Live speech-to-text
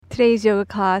today's yoga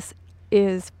class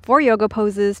is 4 yoga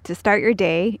poses to start your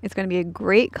day. It's going to be a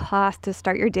great class to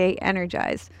start your day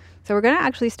energized. So we're going to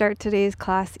actually start today's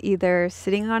class either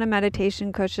sitting on a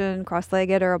meditation cushion,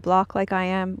 cross-legged, or a block like I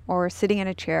am, or sitting in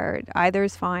a chair. Either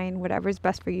is fine, whatever is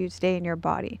best for you to stay in your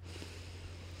body.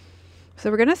 So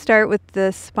we're going to start with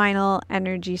the spinal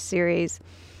energy series,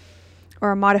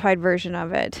 or a modified version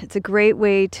of it. It's a great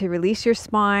way to release your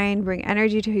spine, bring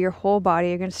energy to your whole body.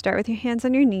 You're going to start with your hands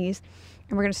on your knees,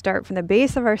 and we're going to start from the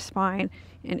base of our spine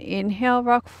and inhale,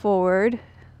 rock forward,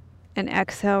 and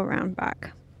exhale, round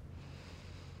back.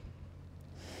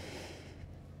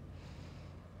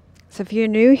 So if you're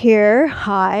new here,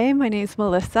 hi, my name is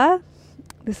Melissa.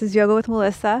 This is Yoga with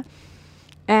Melissa,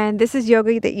 and this is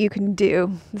yoga that you can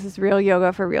do. This is real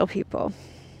yoga for real people.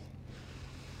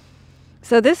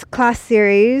 So this class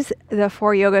series, the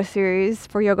 4 yoga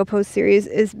pose series,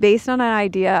 is based on an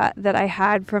idea that I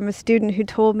had from a student who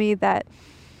told me that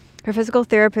her physical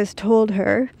therapist told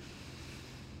her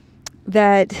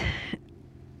that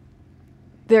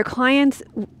their clients,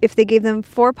 if they gave them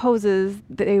 4 poses,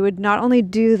 they would not only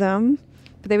do them,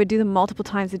 but they would do them multiple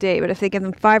times a day. But if they gave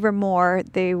them 5 or more,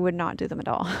 they would not do them at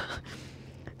all.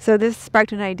 So this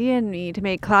sparked an idea in me to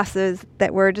make classes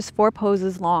that were just 4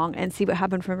 poses long and see what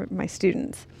happened for my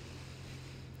students.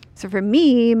 So for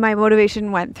me, my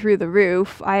motivation went through the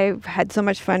roof. I've had so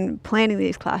much fun planning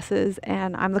these classes,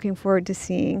 and I'm looking forward to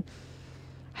seeing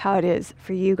how it is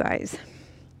for you guys.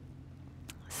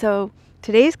 So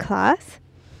today's class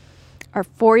are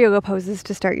 4 yoga poses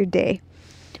to start your day,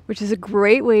 which is a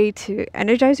great way to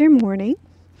energize your morning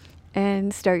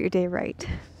and start your day right.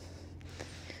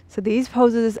 So these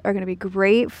poses are going to be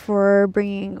great for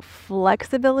bringing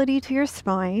flexibility to your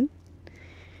spine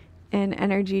and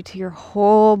energy to your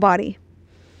whole body.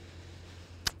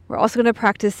 We're also going to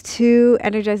practice 2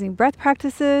 energizing breath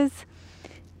practices,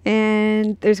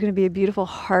 and there's going to be a beautiful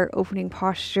heart opening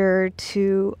posture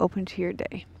to open to your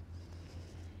day.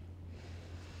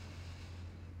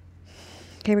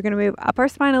 Okay, we're going to move up our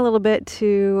spine a little bit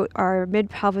to our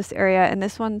mid-pelvis area, and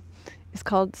this one is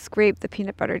called Scrape the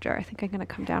Peanut Butter Jar. I think I'm going to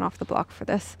come down off the block for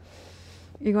this.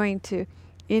 You're going to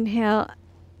inhale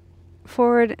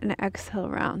forward and exhale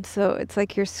around. So it's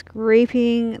like you're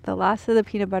scraping the last of the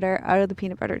peanut butter out of the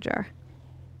peanut butter jar,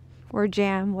 or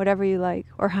jam, whatever you like,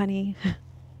 or honey.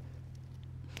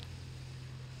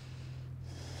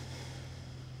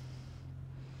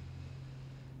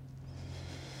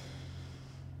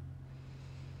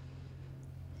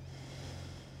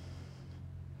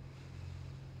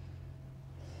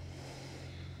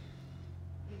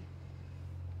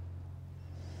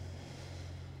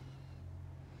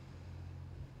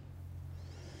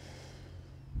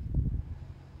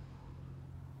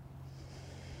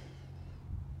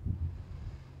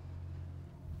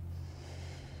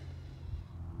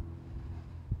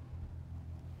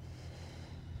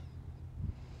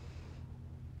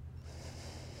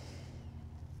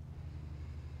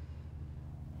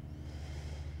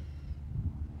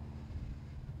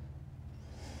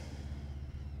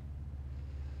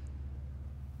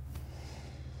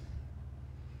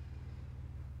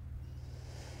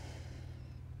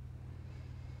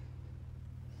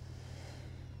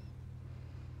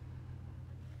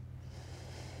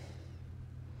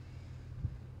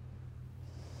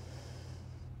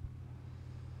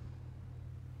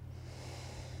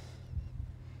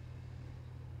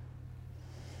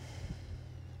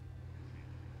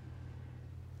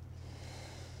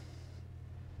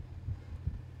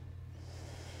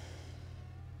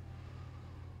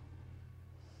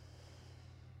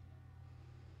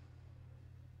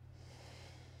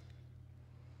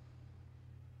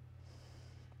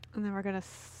 And then we're going to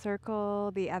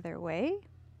circle the other way.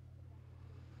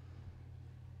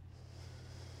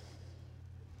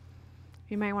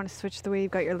 You might want to switch the way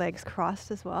you've got your legs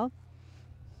crossed as well.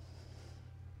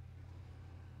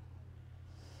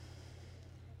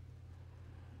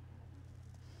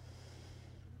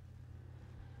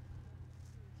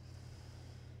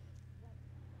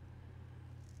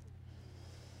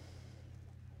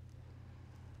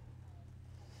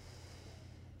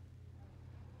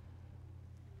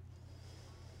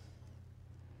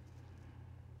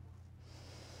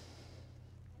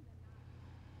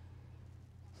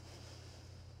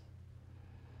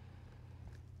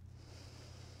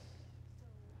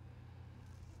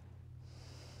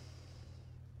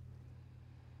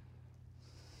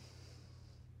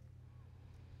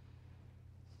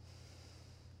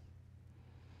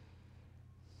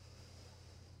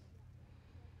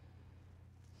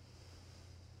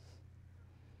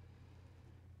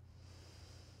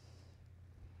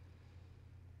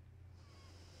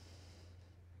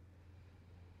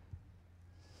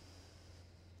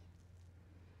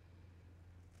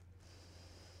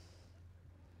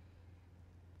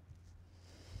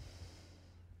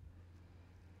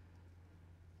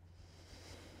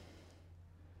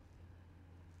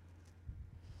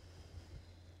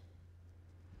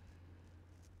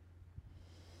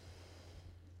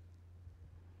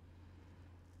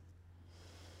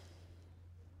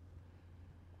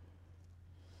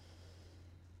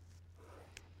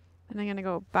 And I'm going to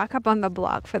go back up on the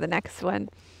block for the next one.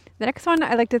 The next one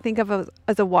I like to think of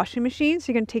as a washing machine.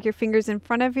 So you're going to take your fingers in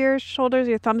front of your shoulders,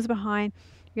 your thumbs behind.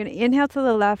 You're going to inhale to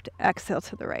the left, exhale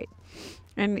to the right.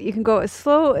 And you can go as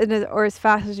slow or as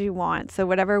fast as you want. So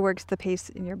whatever works the pace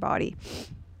in your body.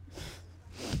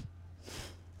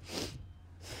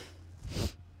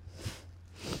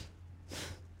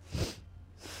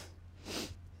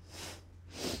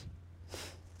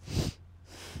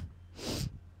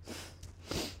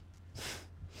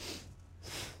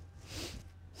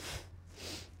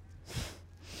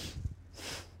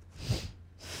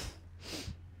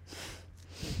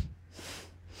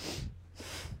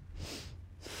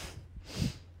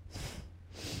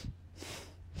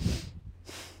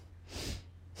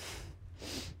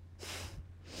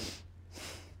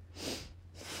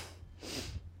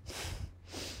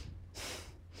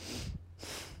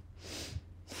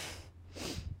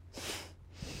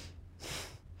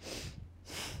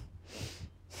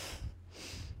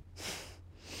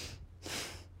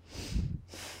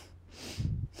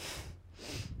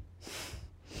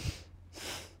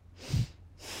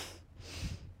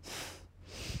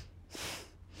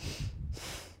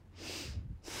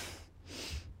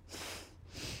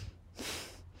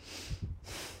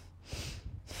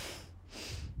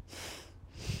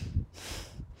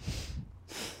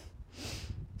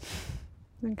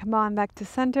 And come on back to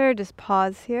center. Just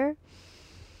pause here.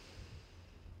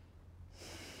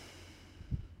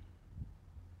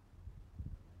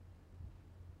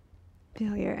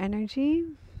 Feel your energy.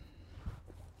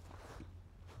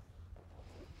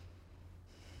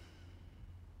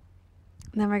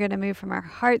 And then we're going to move from our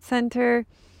heart center.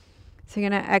 So you're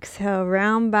going to exhale,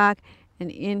 round back,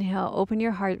 and inhale, open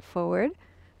your heart forward.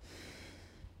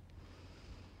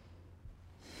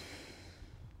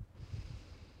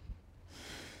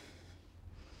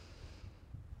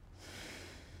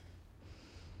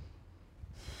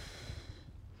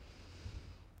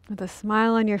 With a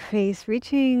smile on your face,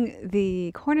 reaching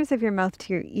the corners of your mouth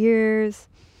to your ears,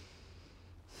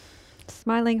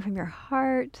 smiling from your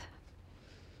heart.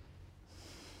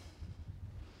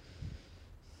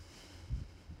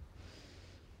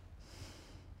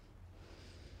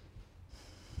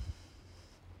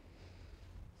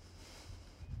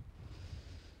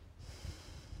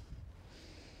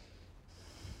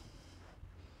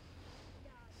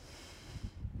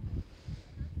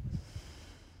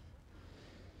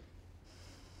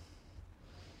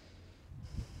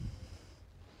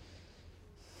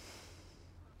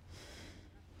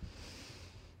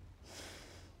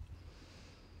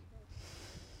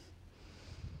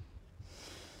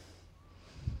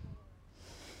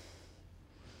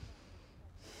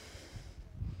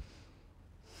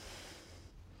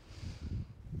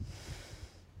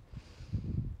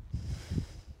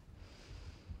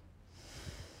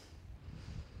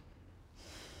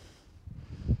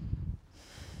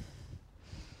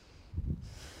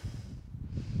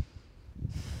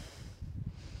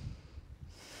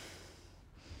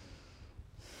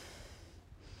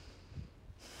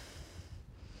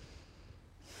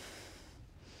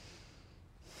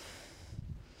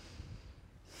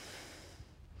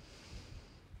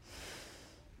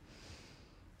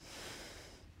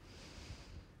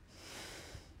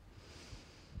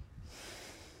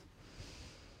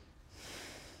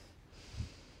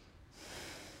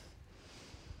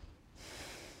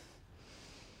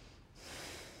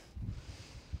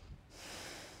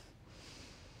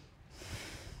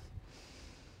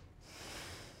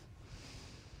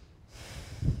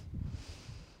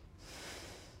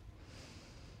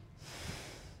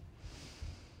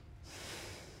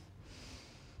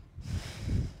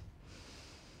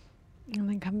 And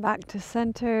then come back to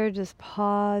center, just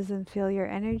pause and feel your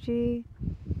energy.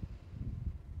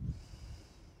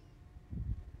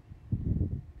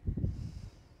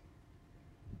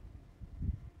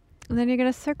 And then you're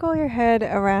going to circle your head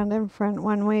around in front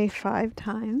one way 5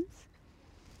 times.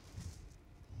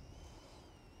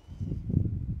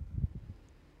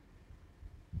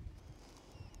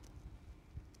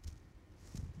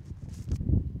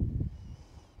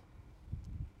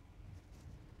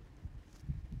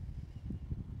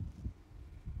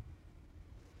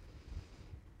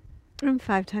 And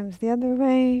 5 times the other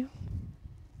way.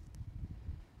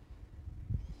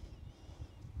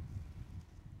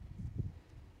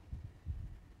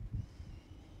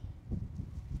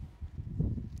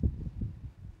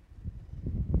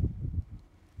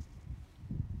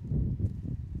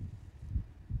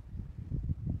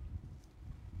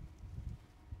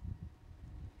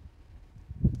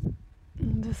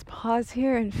 And just pause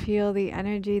here and feel the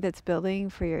energy that's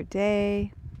building for your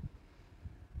day.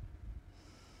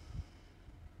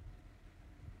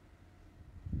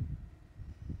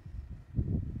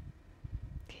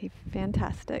 Okay,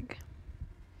 fantastic.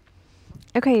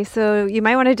 Okay, so you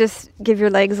might want to just give your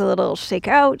legs a little shake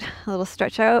out, a little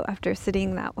stretch out after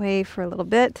sitting that way for a little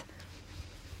bit.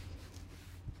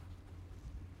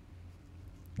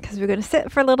 Because we're going to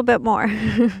sit for a little bit more.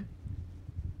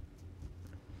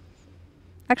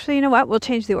 Actually, you know what? We'll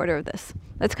change the order of this.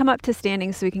 Let's come up to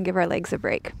standing so we can give our legs a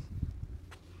break.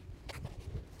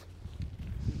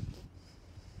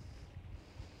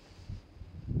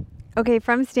 Okay,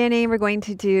 from standing, we're going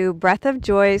to do breath of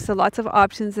joy. So lots of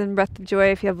options in breath of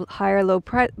joy. If you have high or low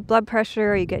blood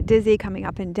pressure or you get dizzy coming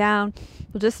up and down,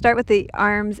 we'll just start with the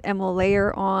arms and we'll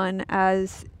layer on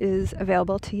as is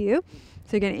available to you.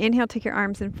 So you're going to inhale, take your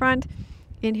arms in front,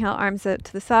 inhale, arms out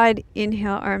to the side,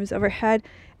 inhale, arms overhead,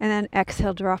 and then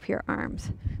exhale, drop your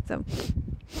arms. So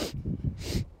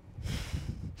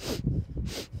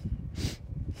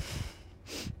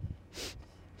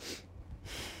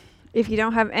if you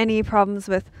don't have any problems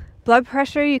with blood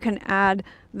pressure, you can add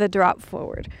the drop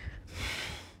forward.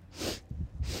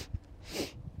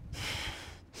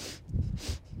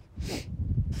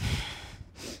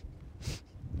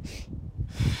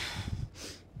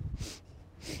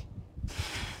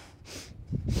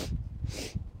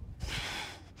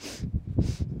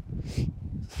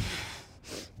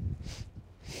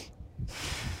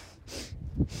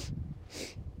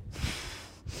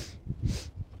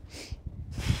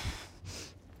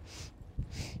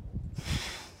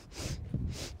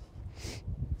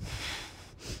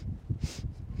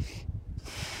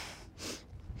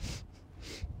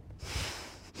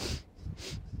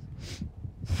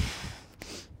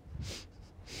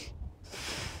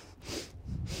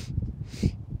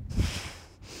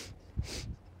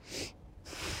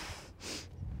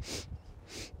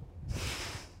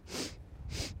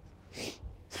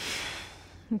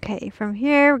 Okay, from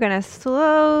here, we're going to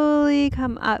slowly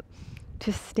come up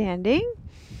to standing.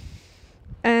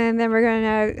 And then we're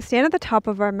going to stand at the top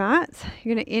of our mats.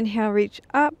 You're going to inhale, reach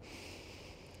up.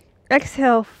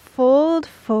 Exhale, fold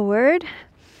forward.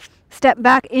 Step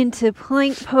back into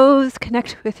plank pose.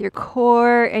 Connect with your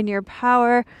core and your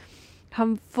power.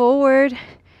 Come forward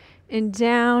and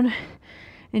down.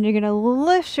 And you're going to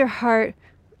lift your heart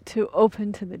to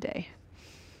open to the day.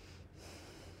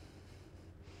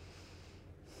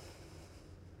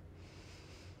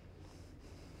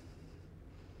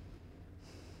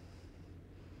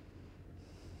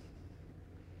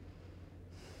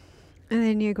 And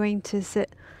then you're going to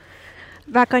sit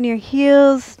back on your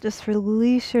heels. Just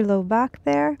release your low back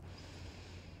there.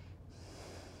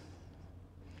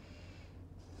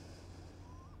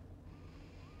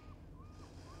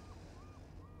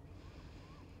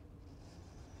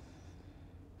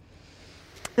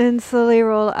 And slowly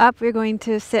roll up. We're going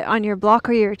to sit on your block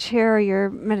or your chair or your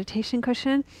meditation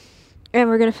cushion. And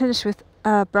we're going to finish with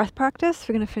breath practice.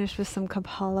 We're going to finish with some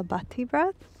Kapalabhati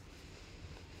breath.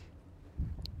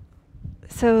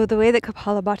 So the way that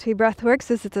Kapalabhati breath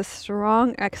works is it's a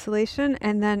strong exhalation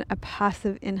and then a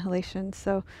passive inhalation.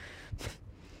 So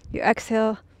you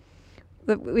exhale.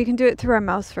 We can do it through our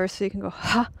mouths first. So you can go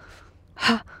ha,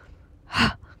 ha,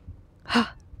 ha,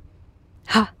 ha,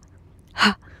 ha,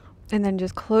 ha. And then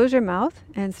just close your mouth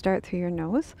and start through your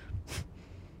nose.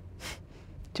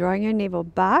 Drawing your navel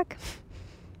back,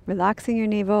 relaxing your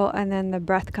navel, and then the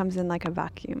breath comes in like a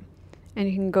vacuum. And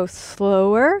you can go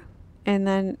slower, and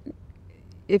then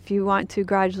if you want to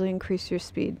gradually increase your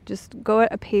speed, just go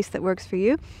at a pace that works for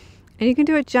you. And you can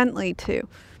do it gently too.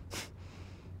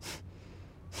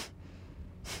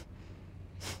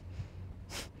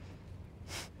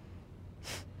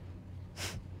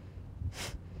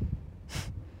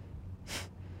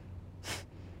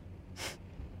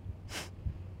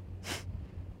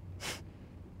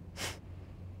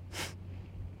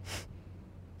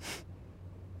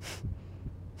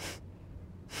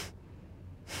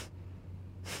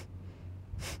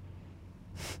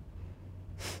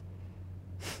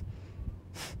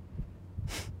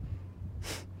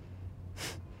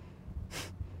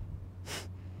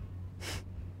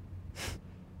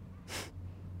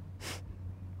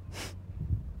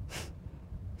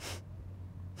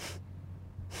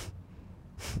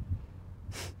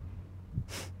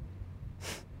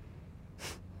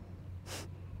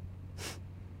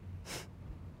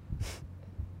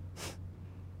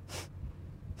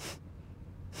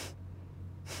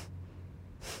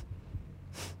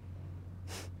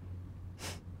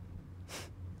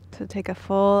 So take a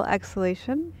full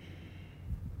exhalation,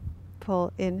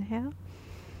 full inhale.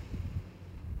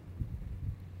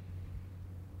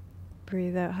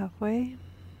 Breathe out halfway.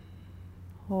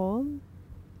 Hold.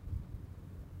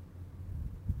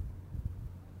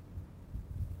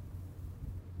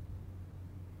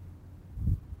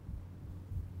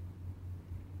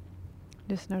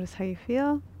 Just notice how you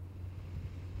feel.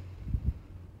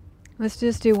 Let's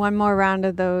just do one more round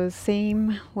of those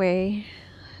same way.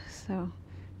 So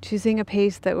choosing a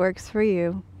pace that works for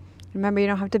you. Remember, you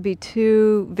don't have to be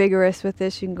too vigorous with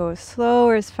this. You can go as slow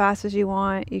or as fast as you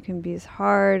want. You can be as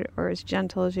hard or as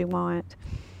gentle as you want.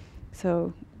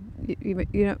 So,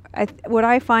 what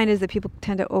I find is that people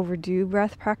tend to overdo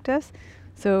breath practice.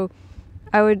 So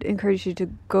I would encourage you to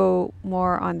go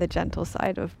more on the gentle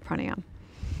side of pranayama.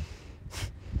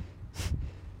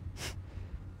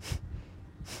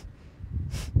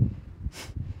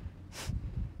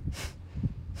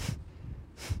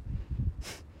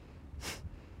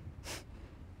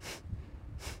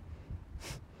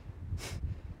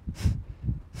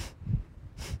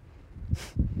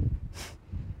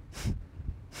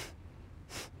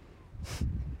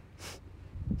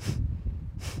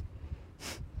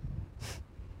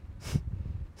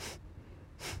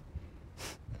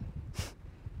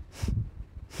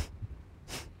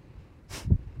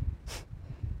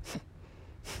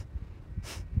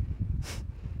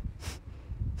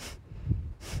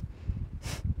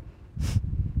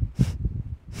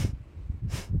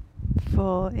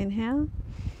 Full inhale,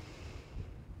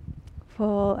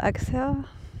 full exhale.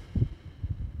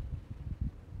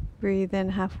 Breathe in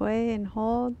halfway and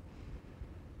hold.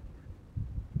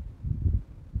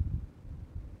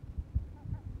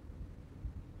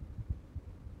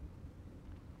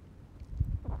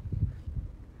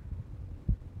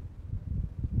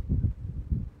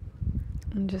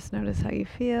 And just notice how you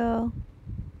feel.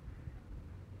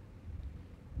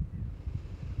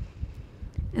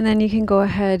 And then you can go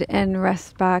ahead and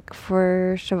rest back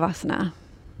for Shavasana.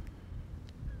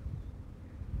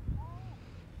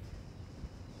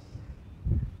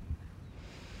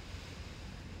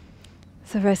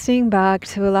 So resting back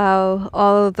to allow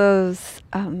all of those,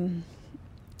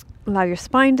 allow your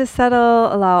spine to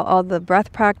settle, allow all the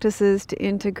breath practices to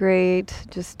integrate,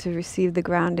 just to receive the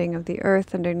grounding of the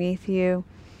earth underneath you.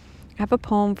 I have a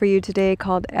poem for you today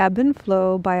called Ebb and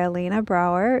Flow by Elena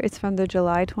Brower. It's from the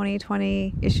July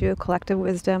 2020 issue of Collective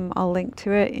Wisdom. I'll link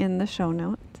to it in the show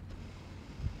notes.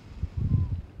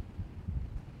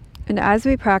 And as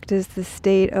we practice the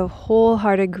state of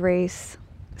wholehearted grace,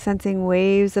 sensing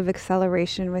waves of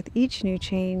acceleration with each new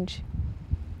change,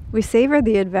 we savor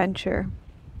the adventure,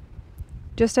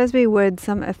 just as we would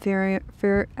some ephemeral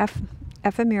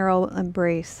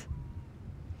embrace.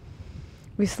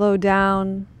 We slow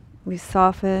down, we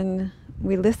soften,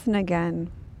 we listen again,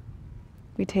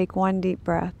 we take one deep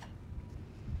breath.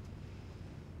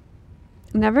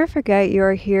 Never forget you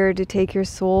are here to take your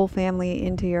soul family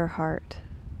into your heart.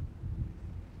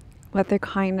 Let their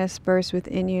kindness burst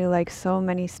within you like so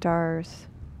many stars.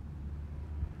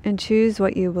 And choose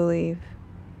what you believe.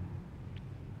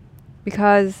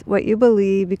 Because what you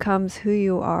believe becomes who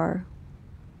you are.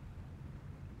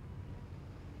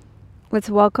 Let's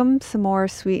welcome some more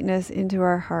sweetness into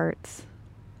our hearts.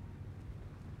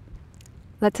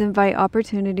 Let's invite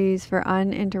opportunities for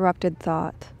uninterrupted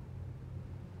thought.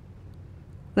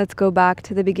 Let's go back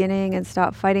to the beginning and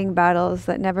stop fighting battles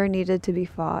that never needed to be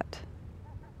fought.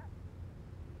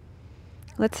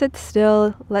 Let's sit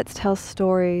still, let's tell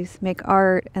stories, make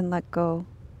art, and let go.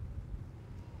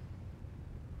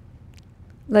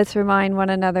 Let's remind one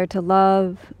another to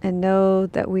love and know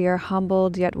that we are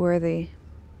humbled yet worthy,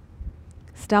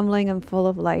 stumbling and full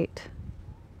of light.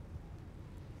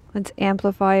 Let's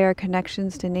amplify our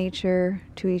connections to nature,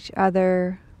 to each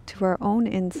other, to our own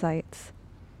insights,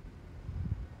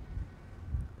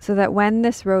 so that when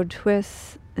this road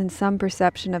twists and some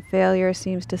perception of failure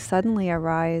seems to suddenly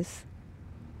arise,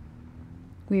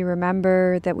 we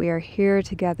remember that we are here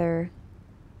together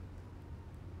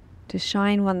to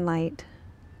shine one light,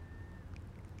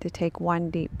 to take one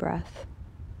deep breath.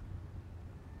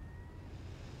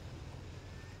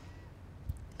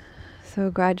 So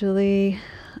gradually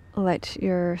let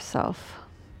yourself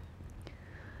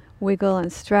wiggle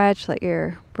and stretch, let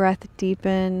your breath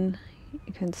deepen.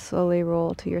 You can slowly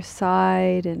roll to your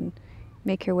side and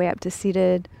make your way up to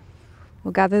seated.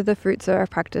 We'll gather the fruits of our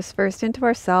practice first into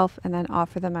ourselves and then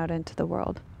offer them out into the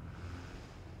world.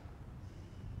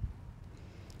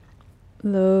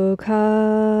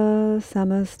 Loka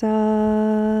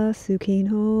samasta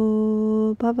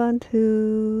sukhino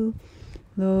bhavantu.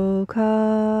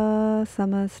 Loka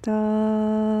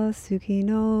samasta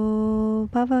sukhino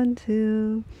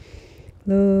bhavantu.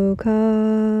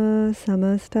 Loka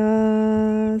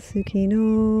samasta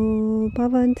sukhino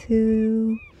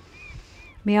bhavantu.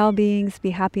 May all beings be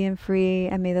happy and free,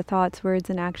 and may the thoughts, words,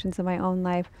 and actions of my own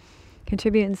life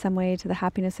contribute in some way to the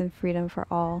happiness and freedom for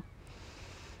all.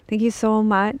 Thank you so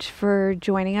much for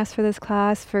joining us for this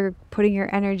class, for putting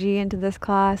your energy into this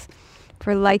class,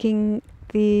 for liking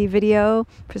the video,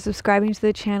 for subscribing to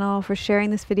the channel, for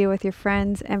sharing this video with your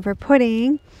friends, and for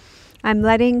putting, I'm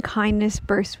letting kindness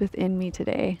burst within me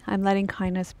today. I'm letting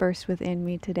kindness burst within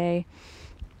me today.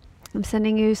 I'm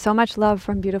sending you so much love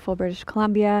from beautiful British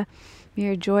Columbia. May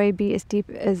your joy be as deep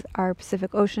as our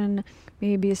Pacific Ocean.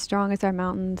 May you be as strong as our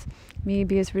mountains. May you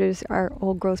be as rich as our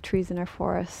old growth trees in our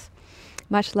forests.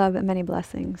 Much love and many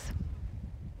blessings.